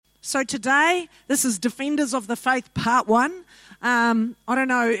So today, this is Defenders of the Faith Part 1. I don't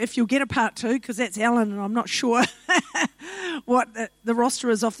know if you'll get a Part 2 because that's Alan and I'm not sure what the roster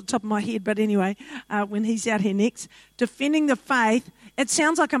is off the top of my head. But anyway, when he's out here next. Defending the Faith. It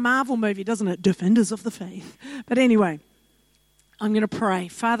sounds like a Marvel movie, doesn't it? Defenders of the Faith. But anyway, I'm going to pray.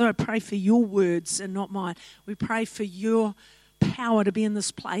 Father, I pray for your words and not mine. We pray for your power to be in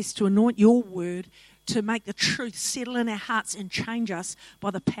this place, to anoint your word, to make the truth settle in our hearts and change us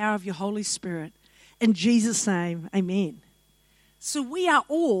by the power of your Holy Spirit. In Jesus' name, amen. So we are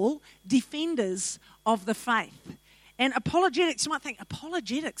all defenders of the faith. And apologetics, you might think,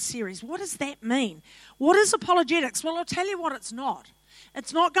 apologetics series, what does that mean? What is apologetics? Well, I'll tell you what it's not.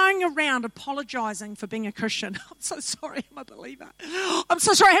 It's not going around apologizing for being a Christian. I'm so sorry, I'm a believer. I'm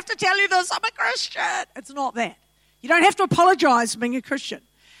so sorry, I have to tell you this, I'm a Christian. It's not that. You don't have to apologize for being a Christian.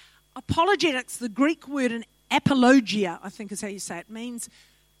 Apologetics, the Greek word in apologia, I think is how you say it, means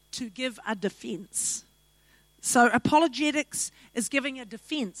to give a defense. So apologetics is giving a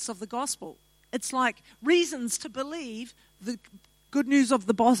defense of the gospel. It's like reasons to believe the good news of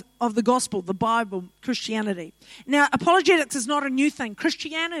the gospel, the Bible, Christianity. Now, apologetics is not a new thing.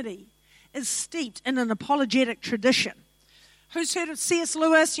 Christianity is steeped in an apologetic tradition. Who's heard of C.S.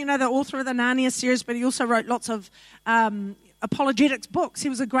 Lewis? You know, the author of the Narnia series, but he also wrote lots of apologetics books. He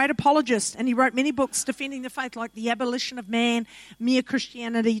was a great apologist, and he wrote many books defending the faith, like The Abolition of Man, Mere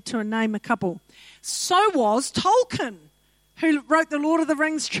Christianity, to name a couple. So was Tolkien, who wrote the Lord of the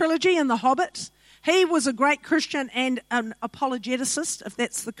Rings trilogy and The Hobbit. He was a great Christian and an apologeticist, if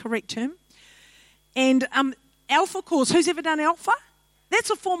that's the correct term. And Alpha Course, who's ever done Alpha?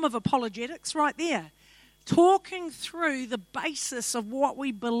 That's a form of apologetics right there. Talking through the basis of what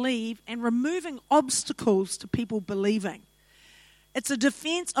we believe and removing obstacles to people believing. It's a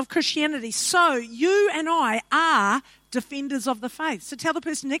defense of Christianity. So you and I are defenders of the faith. So tell the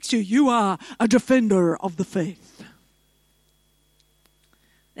person next to you, you are a defender of the faith.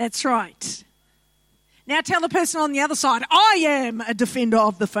 That's right. Now tell the person on the other side, I am a defender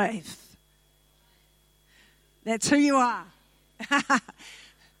of the faith. That's who you are.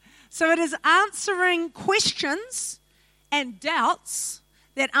 So it is answering questions and doubts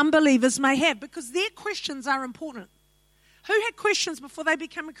that unbelievers may have, because their questions are important. Who had questions before they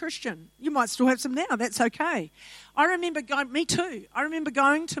became a Christian? You might still have some now. That's okay. I remember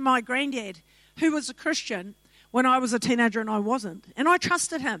going to my granddad, who was a Christian, when I was a teenager and I wasn't. And I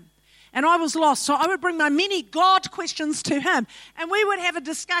trusted him. And I was lost. So I would bring my many God questions to him. And we would have a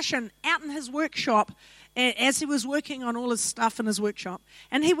discussion out in his workshop as he was working on all his stuff in his workshop.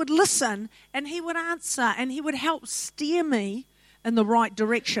 And he would listen and he would answer and he would help steer me in the right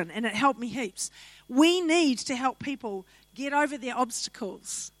direction. And it helped me heaps. We need to help people get over their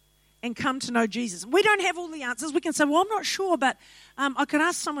obstacles and come to know Jesus. We don't have all the answers. We can say, well, I'm not sure, but I could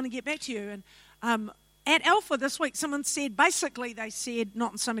ask someone to get back to you. And at Alpha this week, someone said, basically they said,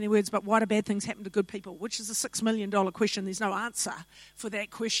 not in so many words, but why do bad things happen to good people? Which is a $6 million question. There's no answer for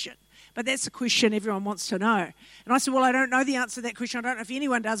that question. But that's the question everyone wants to know. And I said, well, I don't know the answer to that question. I don't know if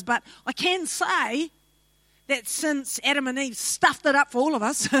anyone does, but I can say that since Adam and Eve stuffed it up for all of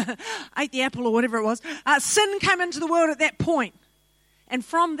us, ate the apple or whatever it was, sin came into the world at that point. And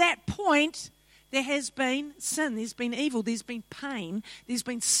from that point, there has been sin, there's been evil, there's been pain, there's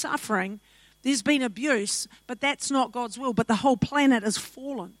been suffering, there's been abuse, but that's not God's will. But the whole planet has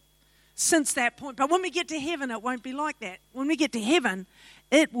fallen since that point. But when we get to heaven, it won't be like that. When we get to heaven,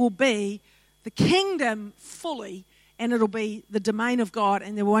 it will be the kingdom fully, and it'll be the domain of God,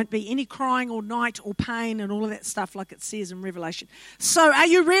 and there won't be any crying or night or pain and all of that stuff like it says in Revelation. So are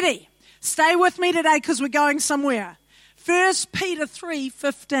you ready? Stay with me today because we're going somewhere. 1 Peter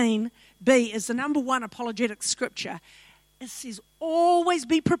 3:15b is the number one apologetic scripture. It says, always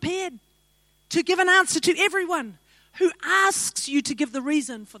be prepared to give an answer to everyone who asks you to give the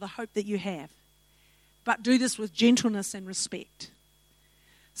reason for the hope that you have. But do this with gentleness and respect.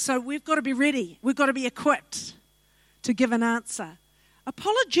 So we've got to be ready. We've got to be equipped to give an answer.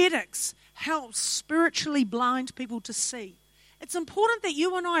 Apologetics helps spiritually blind people to see. It's important that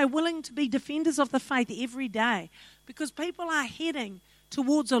you and I are willing to be defenders of the faith every day, because people are heading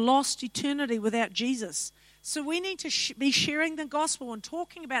towards a lost eternity without Jesus. So we need to be sharing the gospel and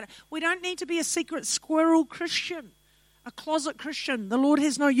talking about it. We don't need to be a secret squirrel Christian, a closet Christian. The Lord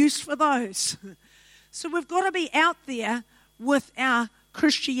has no use for those. So we've got to be out there with our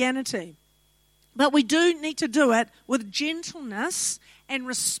Christianity. But we do need to do it with gentleness and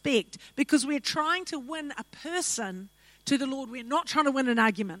respect, because we're trying to win a person to the Lord. We're not trying to win an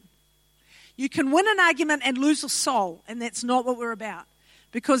argument. You can win an argument and lose a soul, and that's not what we're about.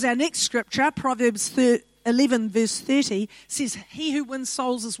 Because our next scripture, Proverbs 11 verse 30 says, he who wins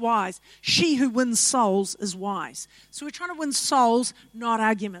souls is wise. She who wins souls is wise. So we're trying to win souls, not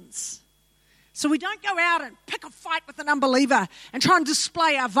arguments. So we don't go out and pick a fight with an unbeliever and try and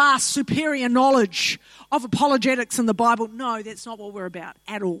display our vast, superior knowledge of apologetics in the Bible. No, that's not what we're about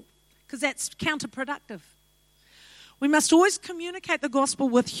at all, because that's counterproductive. We must always communicate the gospel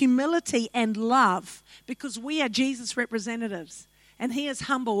with humility and love, because we are Jesus' representatives, and he is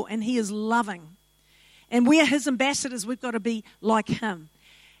humble and he is loving. And we are his ambassadors. We've got to be like him.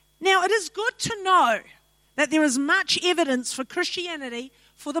 Now, it is good to know that there is much evidence for Christianity,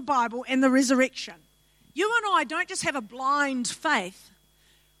 for the Bible, and the resurrection. You and I don't just have a blind faith.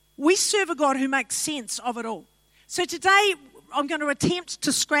 We serve a God who makes sense of it all. So today, I'm going to attempt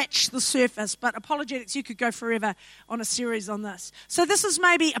to scratch the surface, but apologetics, you could go forever on a series on this. So this is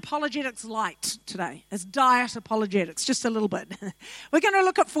maybe apologetics light today. It's diet apologetics, just a little bit. We're going to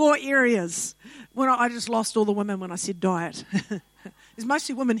look at 4 areas. I just lost all the women when I said diet. There's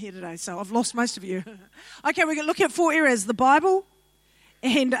mostly women here today, so I've lost most of you. Okay, we're going to look at 4 areas. The Bible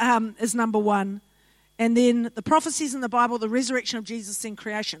and is number 1. And then the prophecies in the Bible, the resurrection of Jesus, and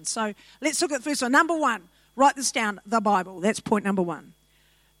creation. So let's look at the first one. Number 1. Write this down, the Bible. That's point number 1.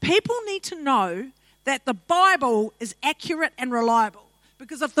 People need to know that the Bible is accurate and reliable.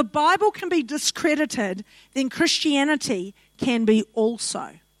 Because if the Bible can be discredited, then Christianity can be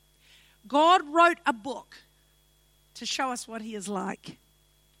also. God wrote a book to show us what he is like.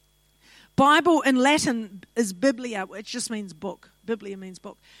 Bible in Latin is Biblia, which just means book. Biblia means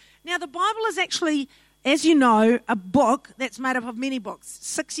book. Now, the Bible is actually, as you know, a book that's made up of many books,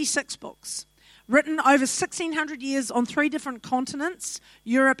 66 books. Written over 1,600 years on 3 different continents,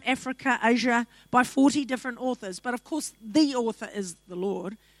 Europe, Africa, Asia, by 40 different authors. But of course, the author is the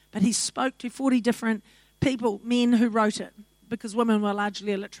Lord, but he spoke to 40 different people, men who wrote it, because women were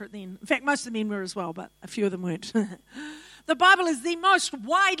largely illiterate then. In fact, most of the men were as well, but a few of them weren't. The Bible is the most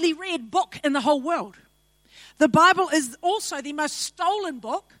widely read book in the whole world. The Bible is also the most stolen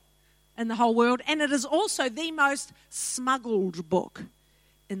book in the whole world, and it is also the most smuggled book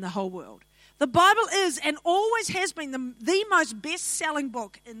in the whole world. The Bible is and always has been the most best-selling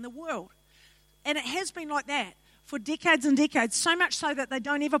book in the world. And it has been like that for decades and decades, so much so that they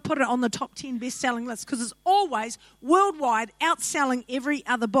don't ever put it on the top 10 best-selling list, because it's always worldwide outselling every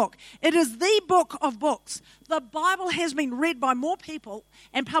other book. It is the book of books. The Bible has been read by more people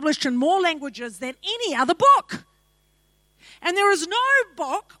and published in more languages than any other book. And there is no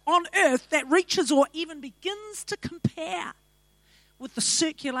book on earth that reaches or even begins to compare with the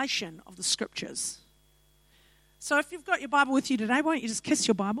circulation of the scriptures. So if you've got your Bible with you today, why don't you just kiss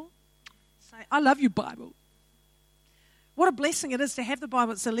your Bible? Say, I love you, Bible. What a blessing it is to have the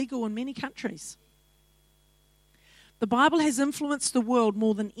Bible. It's illegal in many countries. The Bible has influenced the world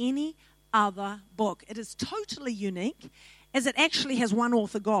more than any other book. It is totally unique, as it actually has one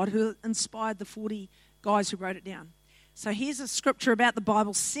author, God, who inspired the 40 guys who wrote it down. So here's a scripture about the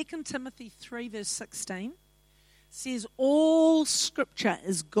Bible. 2 Timothy 3 verse 16 says, all scripture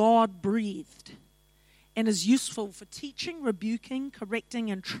is God-breathed and is useful for teaching, rebuking, correcting,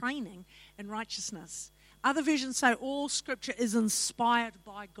 and training in righteousness. Other versions say all scripture is inspired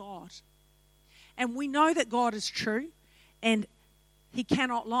by God. And we know that God is true and he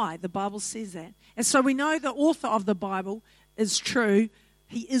cannot lie. The Bible says that. And so we know the author of the Bible is true.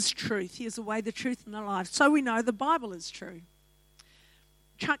 He is truth. He is the way, the truth, and the life. So we know the Bible is true.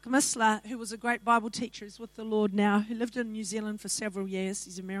 Chuck Missler, who was a great Bible teacher, is with the Lord now, who lived in New Zealand for several years.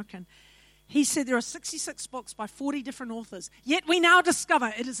 He's American. He said there are 66 books by 40 different authors, yet we now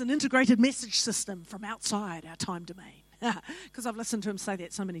discover it is an integrated message system from outside our time domain. Because I've listened to him say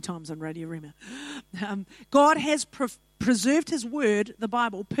that so many times on Radio Rema. God has preserved his word, the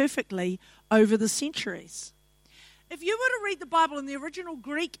Bible, perfectly over the centuries. If you were to read the Bible in the original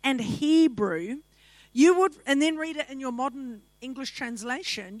Greek and Hebrew, you would, and then read it in your modern English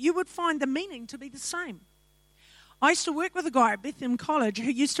translation, you would find the meaning to be the same. I used to work with a guy at Bethlehem College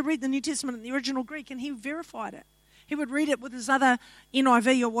who used to read the New Testament in the original Greek, and he verified it. He would read it with his other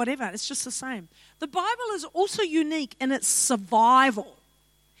NIV or whatever. It's just the same. The Bible is also unique in its survival.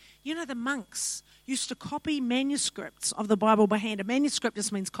 You know, the monks used to copy manuscripts of the Bible by hand. A manuscript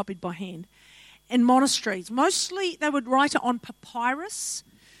just means copied by hand. In monasteries. Mostly they would write it on papyrus,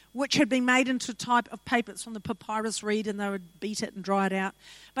 which had been made into a type of paper. It's from the papyrus reed, and they would beat it and dry it out.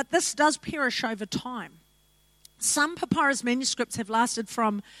 But this does perish over time. Some papyrus manuscripts have lasted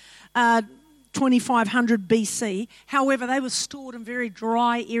from 2500 BC. However, they were stored in very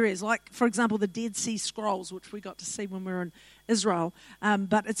dry areas, like, for example, the Dead Sea Scrolls, which we got to see when we were in Israel.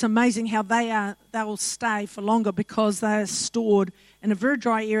 But it's amazing how they will stay for longer because they are stored in a very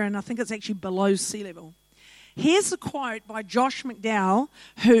dry area, and I think it's actually below sea level. Here's a quote by Josh McDowell,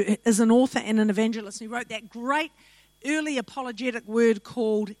 who is an author and an evangelist. He wrote that great early apologetic word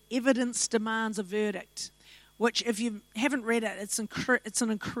called Evidence Demands a Verdict, which if you haven't read it, it's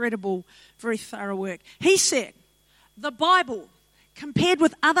an incredible, very thorough work. He said, the Bible, compared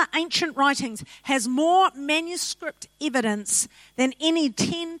with other ancient writings, has more manuscript evidence than any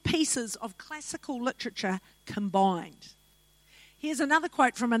 10 pieces of classical literature combined. Here's another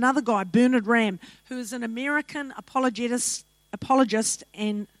quote from another guy, Bernard Ram, who is an American apologist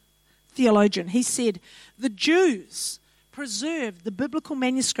and theologian. He said, the Jews preserved the biblical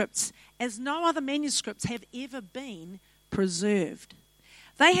manuscripts as no other manuscripts have ever been preserved.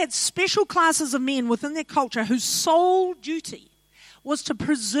 They had special classes of men within their culture whose sole duty was to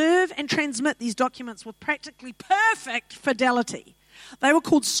preserve and transmit these documents with practically perfect fidelity. They were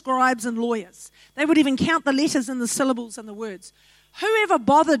called scribes and lawyers. They would even count the letters and the syllables and the words. Whoever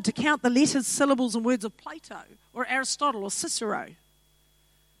bothered to count the letters, syllables, and words of Plato or Aristotle or Cicero?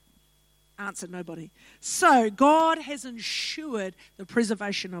 Answer, nobody. So God has ensured the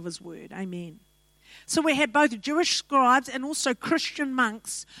preservation of his word. Amen. So we had both Jewish scribes and also Christian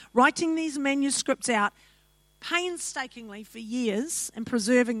monks writing these manuscripts out painstakingly for years and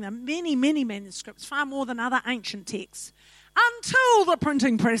preserving them, many, many manuscripts, far more than other ancient texts, until the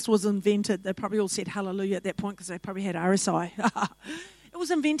printing press was invented. They probably all said hallelujah at that point because they probably had RSI. It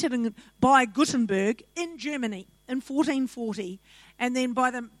was invented by Gutenberg in Germany in 1440, and then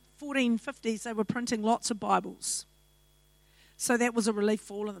by the 1450s they were printing lots of Bibles. So that was a relief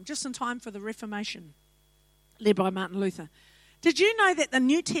for all of them, just in time for the Reformation, led by Martin Luther. Did you know that the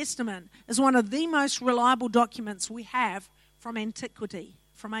New Testament is one of the most reliable documents we have from antiquity,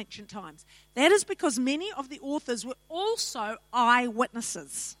 from ancient times? That is because many of the authors were also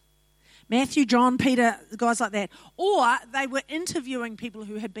eyewitnesses. Matthew, John, Peter, guys like that. Or they were interviewing people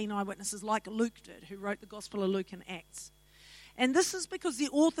who had been eyewitnesses, like Luke did, who wrote the Gospel of Luke and Acts. And this is because the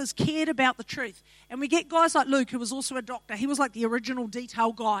authors cared about the truth. And we get guys like Luke, who was also a doctor. He was like the original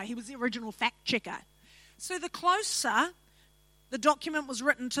detail guy. He was the original fact checker. So the closer the document was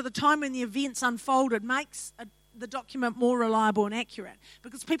written to the time when the events unfolded makes the document more reliable and accurate,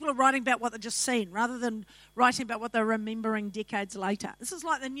 because people are writing about what they've just seen rather than writing about what they're remembering decades later. This is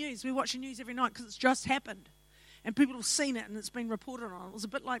like the news. We watch the news every night because it's just happened and people have seen it and it's been reported on. It was a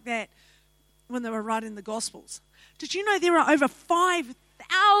bit like that when they were writing the Gospels. Did you know there are over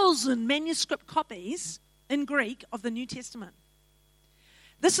 5,000 manuscript copies in Greek of the New Testament?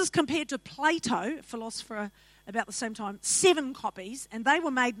 This is compared to Plato, a philosopher about the same time, 7 copies, and they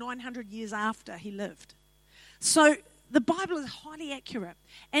were made 900 years after he lived. So the Bible is highly accurate,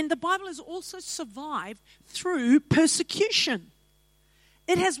 and the Bible has also survived through persecution.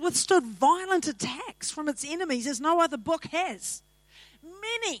 It has withstood violent attacks from its enemies as no other book has.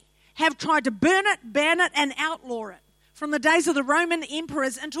 Many have tried to burn it, ban it, and outlaw it, from the days of the Roman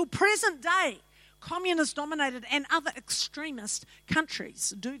emperors until present day. Communist-dominated and other extremist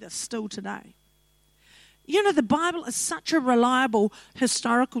countries do this still today. You know, the Bible is such a reliable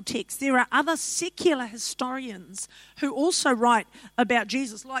historical text. There are other secular historians who also write about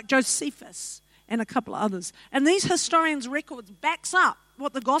Jesus, like Josephus and a couple of others. And these historians' records backs up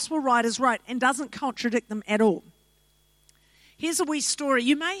what the gospel writers wrote and doesn't contradict them at all. Here's a wee story.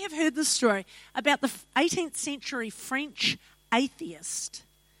 You may have heard this story about the 18th century French atheist.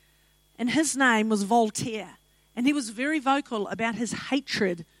 And his name was Voltaire. And he was very vocal about his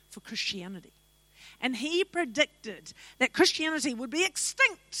hatred for Christianity. And he predicted that Christianity would be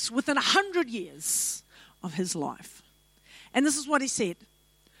extinct within 100 years of his life. And this is what he said: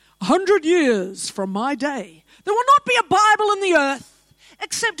 100 years from my day, there will not be a Bible in the earth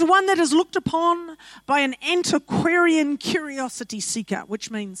except one that is looked upon by an antiquarian curiosity seeker, which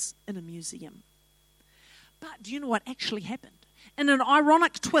means in a museum. But do you know what actually happened? In an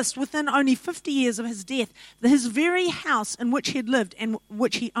ironic twist, within only 50 years of his death, his very house in which he had lived and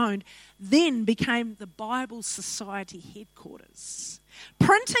which he owned then became the Bible Society headquarters,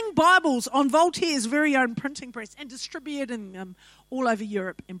 printing Bibles on Voltaire's very own printing press and distributing them all over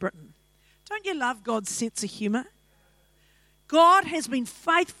Europe and Britain. Don't you love God's sense of humour? God has been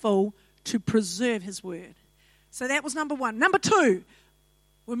faithful to preserve his word. So that was number 1. Number 2,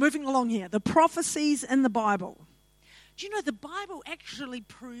 we're moving along here, the prophecies in the Bible. Do you know the Bible actually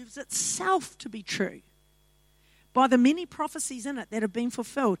proves itself to be true by the many prophecies in it that have been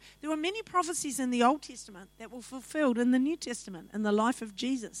fulfilled? There were many prophecies in the Old Testament that were fulfilled in the New Testament, in the life of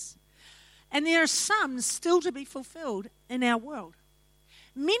Jesus. And there are some still to be fulfilled in our world.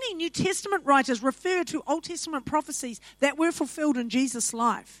 Many New Testament writers refer to Old Testament prophecies that were fulfilled in Jesus'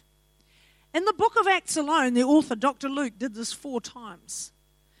 life. In the book of Acts alone, the author, Dr. Luke, did this 4 times.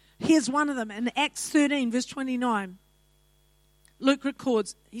 Here's one of them in Acts 13, verse 29. Luke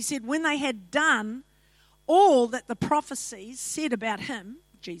records, he said, when they had done all that the prophecies said about him,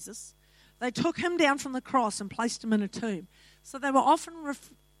 Jesus, they took him down from the cross and placed him in a tomb. So they were often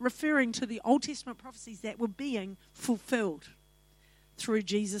referring to the Old Testament prophecies that were being fulfilled through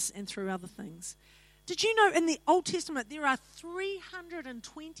Jesus and through other things. Did you know in the Old Testament there are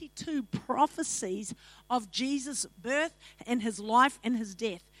 322 prophecies of Jesus' birth and his life and his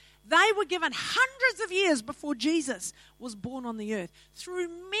death? They were given hundreds of years before Jesus was born on the earth through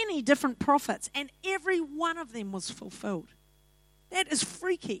many different prophets, and every one of them was fulfilled. That is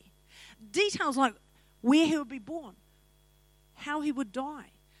freaky. Details like where he would be born, how he would die.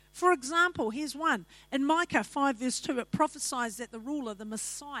 For example, here's one. In Micah 5 verse 2, it prophesies that the ruler, the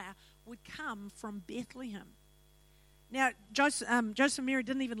Messiah, would come from Bethlehem. Now, Joseph and Mary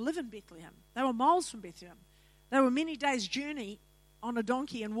didn't even live in Bethlehem. They were miles from Bethlehem. They were many days' journey on a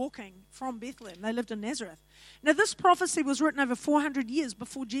donkey and walking from Bethlehem. They lived in Nazareth. Now, this prophecy was written over 400 years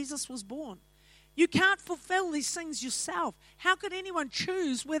before Jesus was born. You can't fulfill these things yourself. How could anyone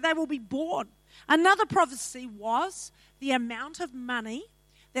choose where they will be born? Another prophecy was the amount of money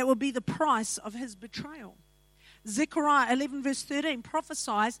that will be the price of his betrayal. Zechariah 11 verse 13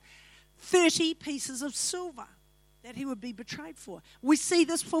 prophesies 30 pieces of silver that he would be betrayed for. We see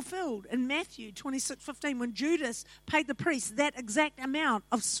this fulfilled in Matthew 26:15 when Judas paid the priest that exact amount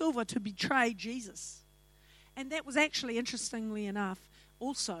of silver to betray Jesus. And that was actually, interestingly enough,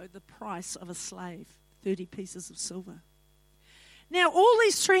 also the price of a slave, 30 pieces of silver. Now, all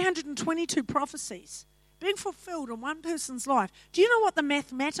these 322 prophecies being fulfilled in one person's life, do you know what the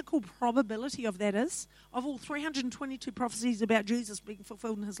mathematical probability of that is? Of all 322 prophecies about Jesus being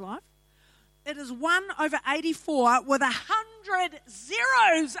fulfilled in his life? It is 1/84 with 100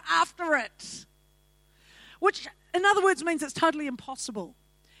 zeros after it. Which, in other words, means it's totally impossible.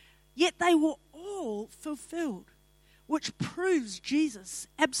 Yet they were all fulfilled, which proves Jesus'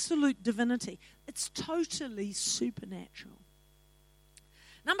 absolute divinity. It's totally supernatural.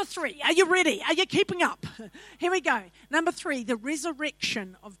 Number 3, are you ready? Are you keeping up? Here we go. Number 3, the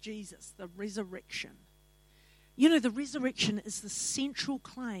resurrection of Jesus. The resurrection. You know, the resurrection is the central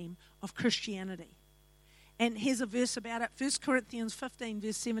claim of Christianity. And here's a verse about it, 1 Corinthians 15,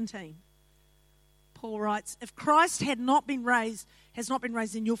 verse 17. Paul writes, if Christ has not been raised,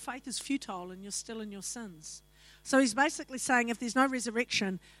 then your faith is futile and you're still in your sins. So he's basically saying if there's no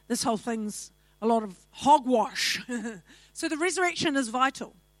resurrection, this whole thing's a lot of hogwash. So the resurrection is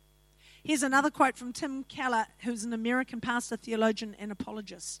vital. Here's another quote from Tim Keller, who's an American pastor, theologian, and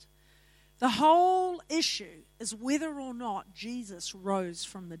apologist. The whole issue is whether or not Jesus rose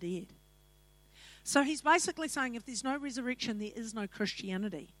from the dead. So he's basically saying if there's no resurrection, there is no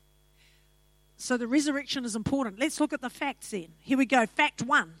Christianity. So the resurrection is important. Let's look at the facts then. Here we go. Fact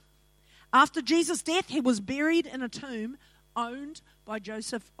 1. After Jesus' death, he was buried in a tomb owned by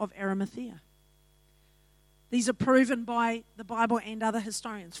Joseph of Arimathea. These are proven by the Bible and other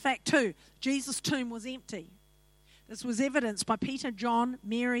historians. Fact 2, Jesus' tomb was empty. This was evidenced by Peter, John,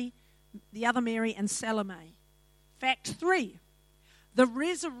 Mary, the other Mary, and Salome. Fact 3, the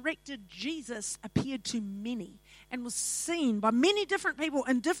resurrected Jesus appeared to many and was seen by many different people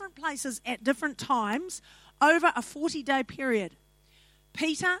in different places at different times over a 40-day period.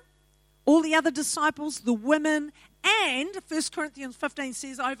 Peter, all the other disciples, the women, and 1 Corinthians 15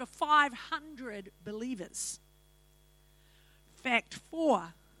 says over 500 believers. Fact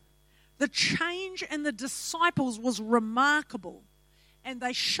 4, the change in the disciples was remarkable, and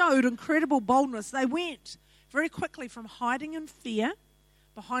they showed incredible boldness. They went very quickly from hiding in fear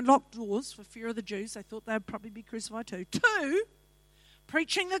behind locked doors for fear of the Jews, they thought they would probably be crucified too, to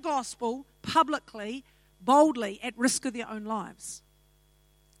preaching the gospel publicly, boldly, at risk of their own lives.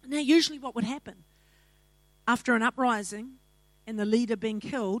 Now, usually what would happen after an uprising and the leader being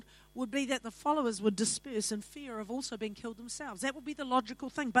killed would be that the followers would disperse in fear of also being killed themselves. That would be the logical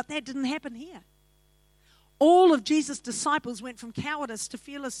thing, but that didn't happen here. All of Jesus' disciples went from cowardice to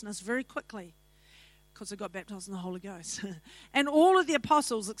fearlessness very quickly because they got baptized in the Holy Ghost. And all of the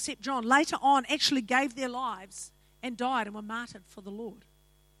apostles, except John, later on actually gave their lives and died and were martyred for the Lord.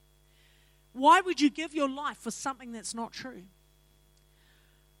 Why would you give your life for something that's not true?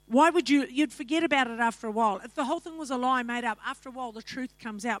 Why would you'd forget about it after a while. If the whole thing was a lie made up, after a while the truth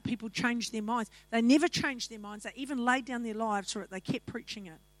comes out, people change their minds. They never changed their minds. They even laid down their lives for it. They kept preaching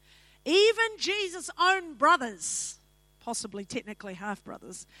it. Even Jesus' own brothers, possibly technically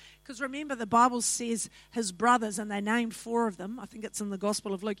half-brothers, because remember the Bible says his brothers, and they named 4 of them, I think it's in the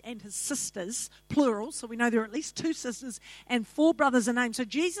Gospel of Luke, and his sisters, plural, so we know there are at least 2 sisters, and 4 brothers are named. So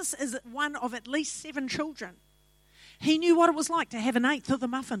Jesus is one of at least 7 children. He knew what it was like to have an eighth of the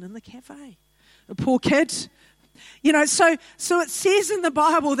muffin in the cafe. The poor kid. So it says in the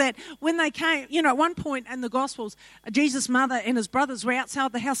Bible that when they came, at one point in the Gospels, Jesus' mother and his brothers were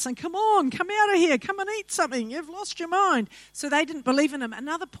outside the house saying, come on, come out of here, come and eat something, you've lost your mind. So they didn't believe in him.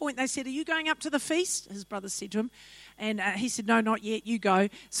 Another point, they said, are you going up to the feast? His brothers said to him. And he said, no, not yet, you go.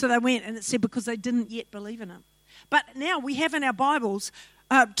 So they went, and it said because they didn't yet believe in him. But now we have in our Bibles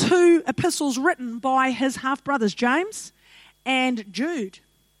 2 epistles written by his half-brothers, James and Jude.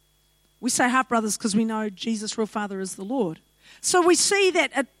 We say half-brothers because we know Jesus' real father is the Lord. So we see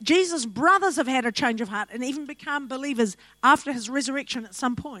that Jesus' brothers have had a change of heart and even become believers after his resurrection at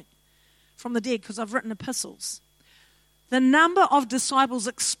some point from the dead, because I've written epistles. The number of disciples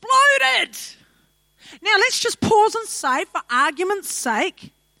exploded. Now let's just pause and say, for argument's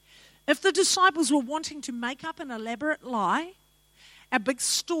sake, if the disciples were wanting to make up an elaborate lie, a big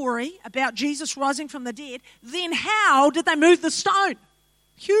story about Jesus rising from the dead, then how did they move the stone?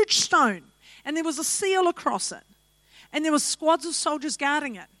 Huge stone, and there was a seal across it, and there were squads of soldiers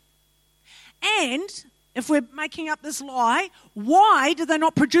guarding it. And if we're making up this lie, why did they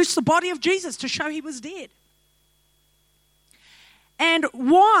not produce the body of Jesus to show he was dead? And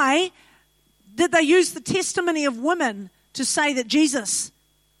why did they use the testimony of women to say that Jesus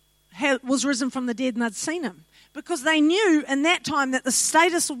was risen from the dead and they'd seen him? Because they knew in that time that the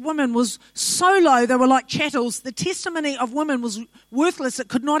status of women was so low, they were like chattels. The testimony of women was worthless. It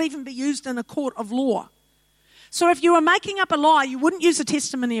could not even be used in a court of law. So if you were making up a lie, you wouldn't use the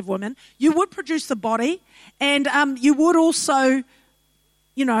testimony of women. You would produce the body, and you would also,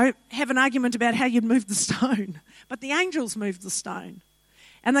 have an argument about how you'd move the stone. But the angels moved the stone.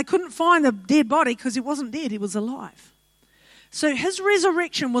 And they couldn't find the dead body because he wasn't dead, he was alive. So his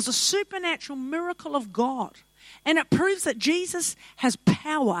resurrection was a supernatural miracle of God. And it proves that Jesus has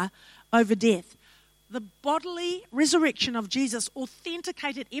power over death. The bodily resurrection of Jesus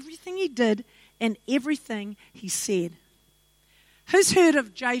authenticated everything he did and everything he said. Who's heard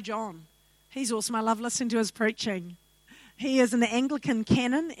of J. John? He's awesome. I love listening to his preaching. He is an Anglican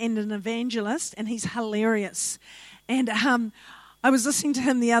canon and an evangelist, and he's hilarious. And I was listening to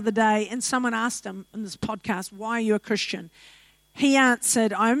him the other day, and someone asked him in this podcast, why are you a Christian? He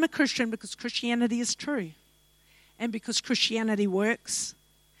answered, I'm a Christian because Christianity is true. And because Christianity works,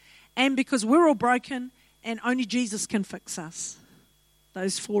 and because we're all broken, and only Jesus can fix us.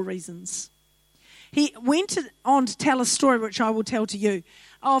 Those 4 reasons. He went on to tell a story, which I will tell to you,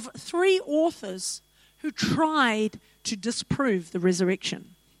 of 3 authors who tried to disprove the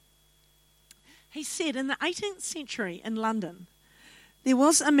resurrection. He said in the 18th century in London, there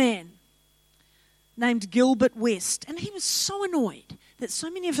was a man named Gilbert West, and he was so annoyed that so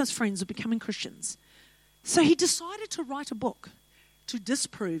many of his friends were becoming Christians. So he decided to write a book to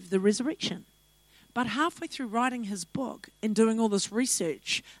disprove the resurrection. But halfway through writing his book and doing all this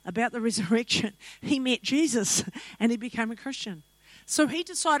research about the resurrection, he met Jesus and he became a Christian. So he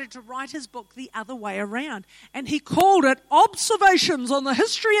decided to write his book the other way around. And he called it Observations on the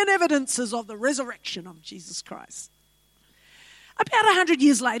History and Evidences of the Resurrection of Jesus Christ. About 100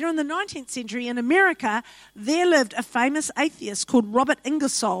 years later, in the 19th century in America, there lived a famous atheist called Robert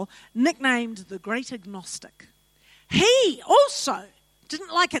Ingersoll, nicknamed the Great Agnostic. He also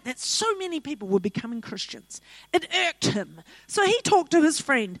didn't like it that so many people were becoming Christians. It irked him. So he talked to his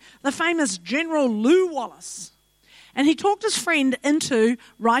friend, the famous General Lew Wallace, and he talked his friend into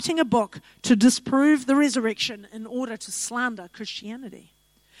writing a book to disprove the resurrection in order to slander Christianity.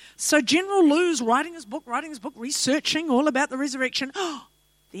 So General Lew's writing his book, researching all about the resurrection.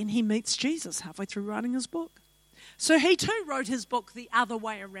 Then he meets Jesus halfway through writing his book. So he too wrote his book the other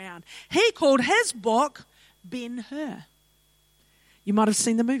way around. He called his book Ben-Hur. You might have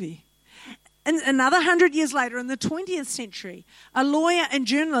seen the movie. And another 100 years later, in the 20th century, a lawyer and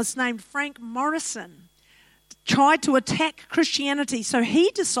journalist named Frank Morrison tried to attack Christianity. So he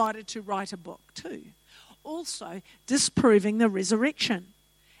decided to write a book too, also disproving the resurrection.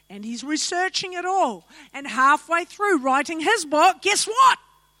 And he's researching it all. And halfway through writing his book, guess what?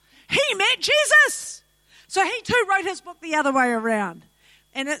 He met Jesus. So he too wrote his book the other way around.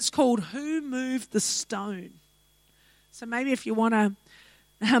 And it's called Who Moved the Stone? So maybe if you want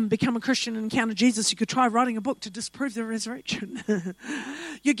to become a Christian and encounter Jesus, you could try writing a book to disprove the resurrection.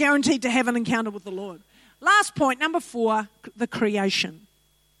 You're guaranteed to have an encounter with the Lord. Last point, number 4, the creation.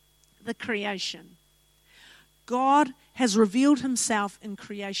 The creation. God has revealed himself in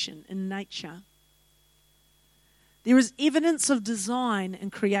creation, in nature. There is evidence of design in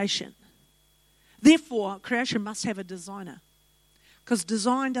creation. Therefore, creation must have a designer, because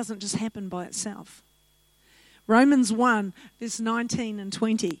design doesn't just happen by itself. Romans 1, verse 19 and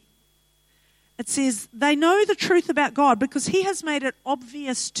 20. It says, they know the truth about God because he has made it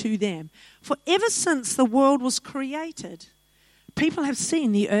obvious to them. For ever since the world was created, people have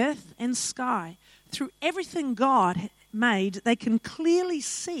seen the earth and sky. Through everything God made, they can clearly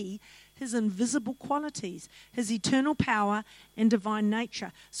see his invisible qualities, his eternal power and divine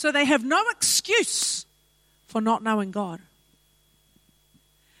nature. So they have no excuse for not knowing God.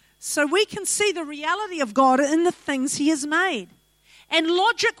 So we can see the reality of God in the things he has made. And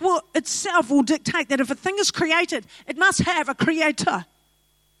logic itself will dictate that if a thing is created, it must have a creator.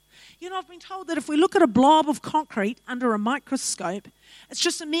 You know, I've been told that if we look at a blob of concrete under a microscope, it's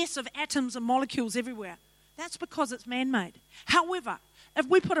just a mess of atoms and molecules everywhere. That's because it's man-made. However, if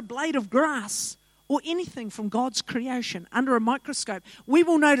we put a blade of grass or anything from God's creation under a microscope, we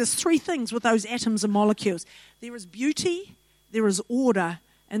will notice three things with those atoms and molecules. There is beauty, there is order,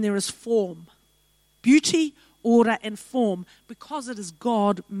 and there is form. Beauty, order, and form, because it is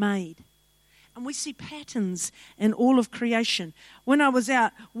God-made. And we see patterns in all of creation. When I was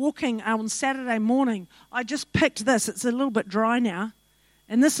out walking on Saturday morning, I just picked this. It's a little bit dry now.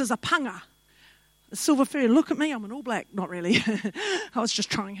 And this is a panga. The silver fern. Look at me, I'm an all black. Not really. I was just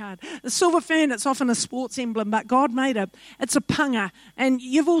trying hard. The silver fern, it's often a sports emblem, but God made it. It's a panga. And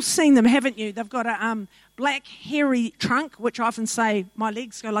you've all seen them, haven't you? They've got a black, hairy trunk, which I often say my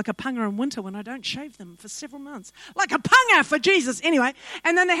legs go like a panga in winter when I don't shave them for several months. Like a panga for Jesus. Anyway,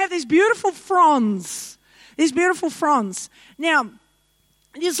 and then they have these beautiful fronds. Now,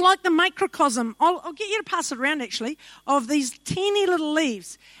 it's like the microcosm. I'll get you to pass it around, actually, of these teeny little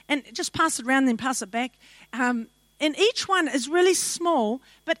leaves. And just pass it around, then pass it back. And each one is really small,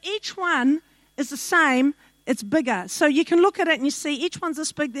 but each one is the same. It's bigger. So you can look at it and you see each one's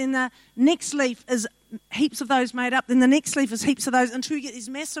this big. Then the next leaf is heaps of those made up. Then the next leaf is heaps of those until you get these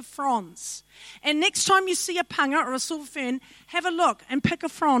massive fronds. And next time you see a panga or a silver fern, have a look and pick a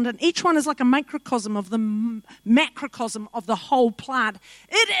frond. And each one is like a microcosm of the macrocosm of the whole plant.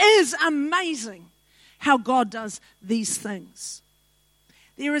 It is amazing how God does these things.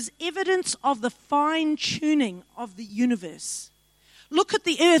 There is evidence of the fine-tuning of the universe. Look at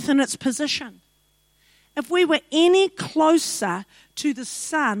the earth and its position. If we were any closer to the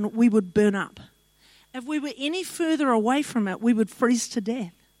sun, we would burn up. If we were any further away from it, we would freeze to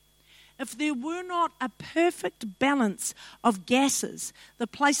death. If there were not a perfect balance of gases, the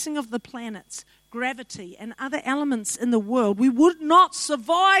placing of the planets, gravity, and other elements in the world, we would not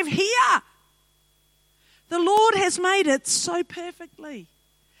survive here. The Lord has made it so perfectly,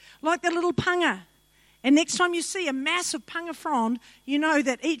 like the little panga. And next time you see a massive panga frond, you know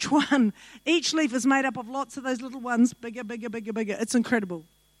that each leaf is made up of lots of those little ones, bigger, bigger, bigger, bigger. It's incredible.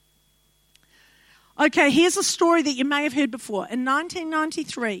 Okay, here's a story that you may have heard before. In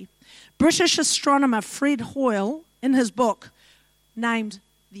 1993, British astronomer Fred Hoyle, in his book named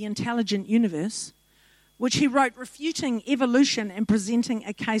The Intelligent Universe, which he wrote refuting evolution and presenting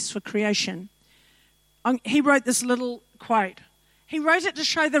a case for creation, he wrote this little quote. He wrote it to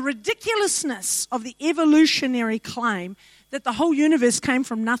show the ridiculousness of the evolutionary claim that the whole universe came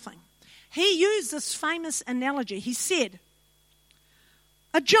from nothing. He used this famous analogy. He said,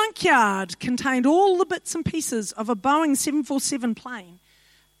 a junkyard contained all the bits and pieces of a Boeing 747 plane.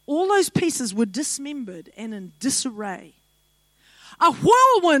 All those pieces were dismembered and in disarray. A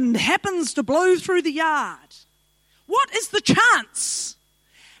whirlwind happens to blow through the yard. What is the chance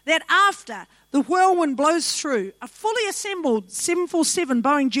that after the whirlwind blows through, a fully assembled 747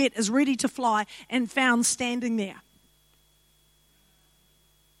 Boeing jet is ready to fly and found standing there?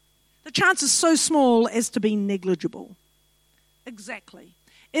 The chance is so small as to be negligible. Exactly.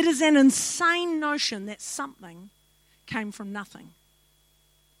 It is an insane notion that something came from nothing.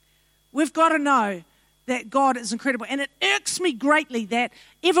 We've got to know that God is incredible. And it irks me greatly that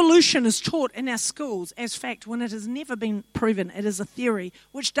evolution is taught in our schools as fact when it has never been proven. It is a theory,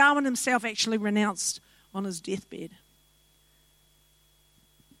 which Darwin himself actually renounced on his deathbed.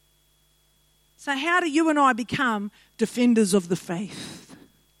 So how do you and I become defenders of the faith?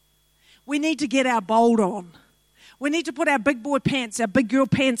 We need to get our bold on. We need to put our big boy pants, our big girl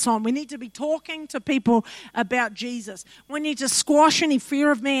pants on. We need to be talking to people about Jesus. We need to squash any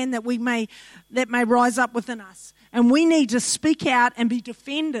fear of man that may rise up within us. And we need to speak out and be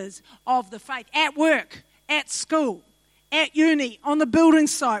defenders of the faith at work, at school, at uni, on the building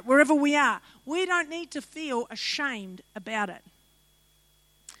site, wherever we are. We don't need to feel ashamed about it.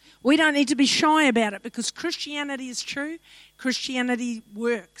 We don't need to be shy about it because Christianity is true. Christianity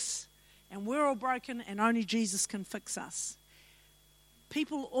works. And we're all broken and only Jesus can fix us.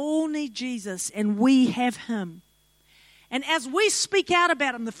 People all need Jesus and we have him. And as we speak out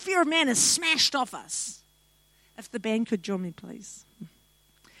about him, the fear of man is smashed off us. If the band could join me, please.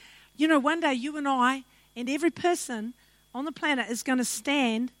 You know, one day you and I and every person on the planet is going to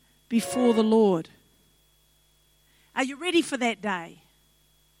stand before the Lord. Are you ready for that day?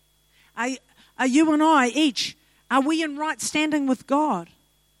 Are you and I each, are we in right standing with God?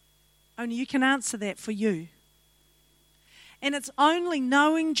 Only you can answer that for you. And it's only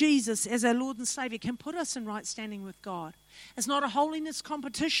knowing Jesus as our Lord and Savior can put us in right standing with God. It's not a holiness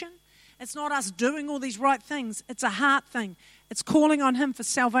competition. It's not us doing all these right things. It's a heart thing. It's calling on Him for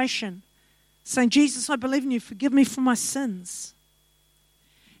salvation. Saying, Jesus, I believe in you. Forgive me for my sins.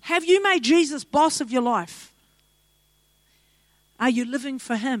 Have you made Jesus boss of your life? Are you living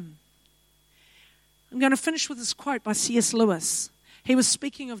for Him? I'm going to finish with this quote by C.S. Lewis. He was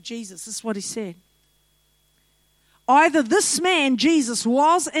speaking of Jesus. This is what he said. Either this man, Jesus,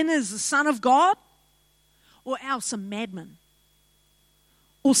 was and is the Son of God, or else a madman,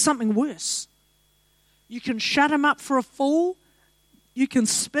 or something worse. You can shut him up for a fool, you can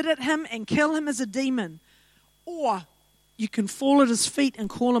spit at him and kill him as a demon, or you can fall at his feet and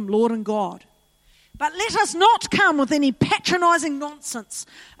call him Lord and God. But let us not come with any patronizing nonsense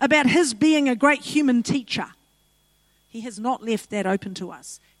about his being a great human teacher. He has not left that open to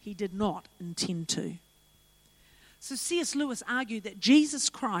us. He did not intend to. So C.S. Lewis argued that Jesus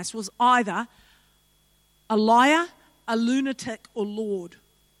Christ was either a liar, a lunatic, or Lord.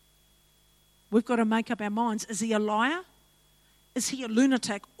 We've got to make up our minds. Is he a liar? Is he a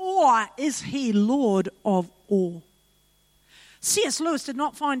lunatic? Or is he Lord of all? C.S. Lewis did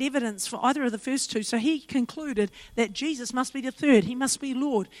not find evidence for either of the first two, so he concluded that Jesus must be the third. He must be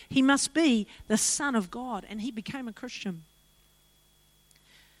Lord. He must be the Son of God, and he became a Christian.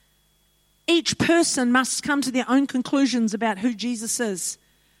 Each person must come to their own conclusions about who Jesus is.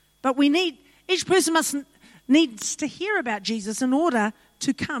 But each person needs to hear about Jesus in order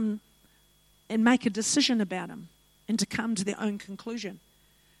to come and make a decision about him and to come to their own conclusion.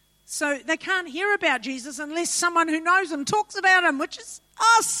 So they can't hear about Jesus unless someone who knows him talks about him, which is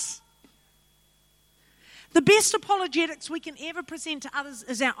us. The best apologetics we can ever present to others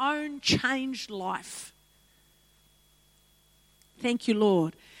is our own changed life. Thank you,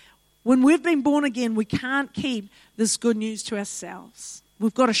 Lord. When we've been born again, we can't keep this good news to ourselves.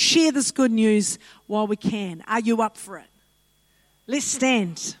 We've got to share this good news while we can. Are you up for it? Let's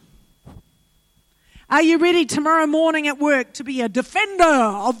stand. Are you ready tomorrow morning at work to be a defender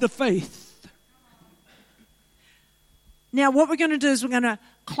of the faith? Now, what we're going to do is we're going to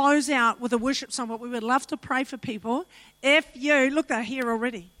close out with a worship song, but we would love to pray for people. Look, they're here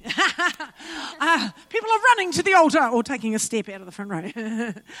already. People are running to the altar or taking a step out of the front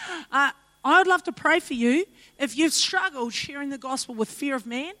row. I would love to pray for you if you've struggled sharing the gospel with fear of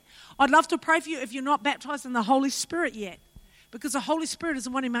man. I'd love to pray for you if you're not baptized in the Holy Spirit yet, because the Holy Spirit is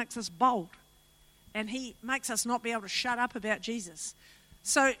the one who makes us bold. And he makes us not be able to shut up about Jesus.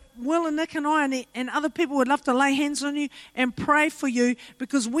 So Will and Nick and I and other people would love to lay hands on you and pray for you,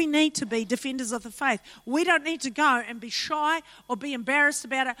 because we need to be defenders of the faith. We don't need to go and be shy or be embarrassed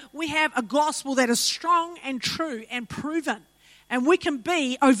about it. We have a gospel that is strong and true and proven. And we can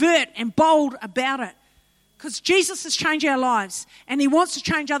be overt and bold about it. Because Jesus has changed our lives, and he wants to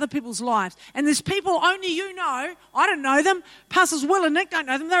change other people's lives. And there's people only you know. I don't know them. Pastors Will and Nick don't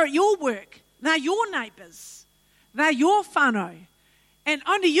know them. They're at your work. They're your neighbours. They're your whānau. And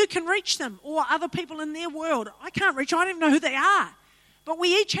only you can reach them, or other people in their world. I can't reach them. I don't even know who they are. But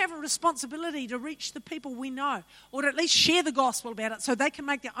we each have a responsibility to reach the people we know, or to at least share the gospel about it so they can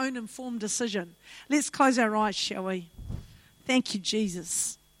make their own informed decision. Let's close our eyes, shall we? Thank you,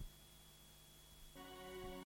 Jesus.